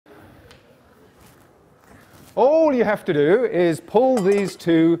all you have to do is pull these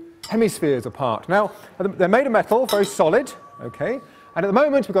two hemispheres apart. Now, they're made of metal, very solid, okay? And at the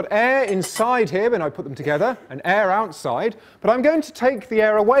moment, we've got air inside here when I put them together, and air outside. But I'm going to take the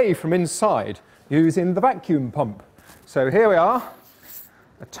air away from inside using the vacuum pump. So here we are,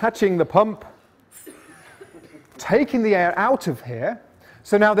 attaching the pump, taking the air out of here.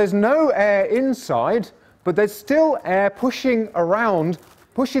 So now there's no air inside, but there's still air pushing around,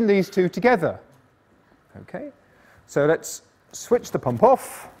 pushing these two together. Okay? So let's switch the pump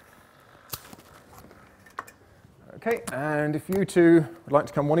off. Okay, and if you two would like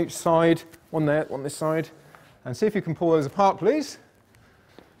to come one each side, one there, one this side, and see if you can pull those apart, please.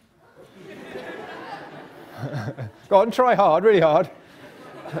 Go on, try hard, really hard.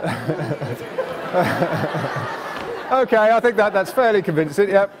 Okay, I think that's fairly convincing.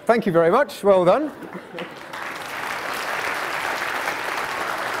 Yeah, thank you very much. Well done.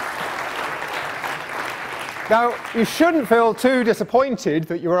 Now, you shouldn't feel too disappointed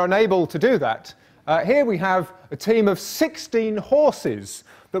that you were unable to do that. Here we have a team of 16 horses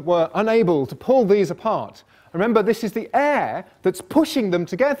that were unable to pull these apart. Remember, this is the air that's pushing them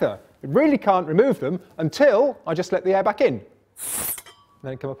together. It really can't remove them until I just let the air back in.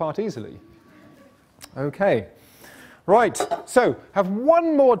 Then it come apart easily. Okay. Right, so have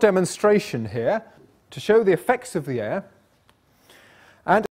one more demonstration here to show the effects of the air. And